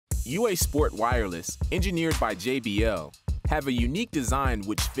UA Sport Wireless, engineered by JBL, have a unique design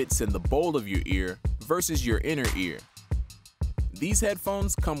which fits in the bowl of your ear versus your inner ear. These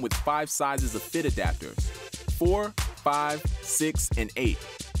headphones come with 5 sizes of fit adapters, 4, 5, 6, and 8,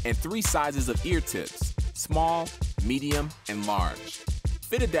 and 3 sizes of ear tips, small, medium, and large.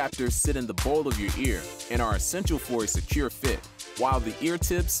 Fit adapters sit in the bowl of your ear and are essential for a secure fit, while the ear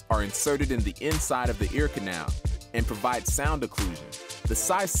tips are inserted in the inside of the ear canal and provide sound occlusion. The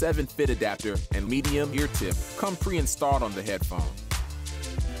size 7 fit adapter and medium ear tip come pre-installed on the headphone.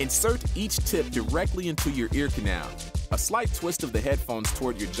 Insert each tip directly into your ear canal. A slight twist of the headphones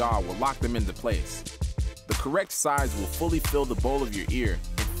toward your jaw will lock them into place. The correct size will fully fill the bowl of your ear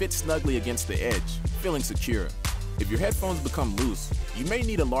and fit snugly against the edge, feeling secure. If your headphones become loose, you may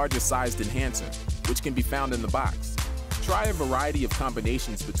need a larger sized enhancer, which can be found in the box. Try a variety of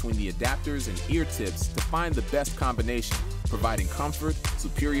combinations between the adapters and ear tips to find the best combination, providing comfort,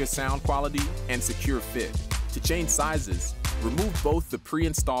 superior sound quality, and secure fit. To change sizes, remove both the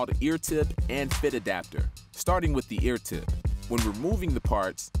pre-installed ear tip and fit adapter, starting with the ear tip. When removing the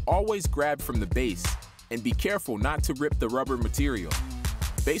parts, always grab from the base and be careful not to rip the rubber material.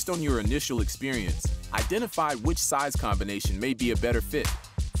 Based on your initial experience, identify which size combination may be a better fit.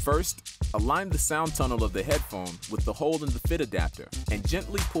 First, align the sound tunnel of the headphone with the hole in the fit adapter and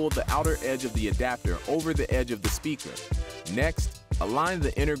gently pull the outer edge of the adapter over the edge of the speaker. Next, align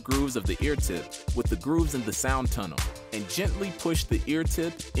the inner grooves of the ear tip with the grooves in the sound tunnel and gently push the ear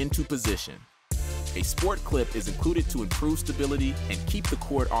tip into position. A sport clip is included to improve stability and keep the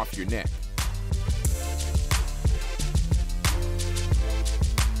cord off your neck.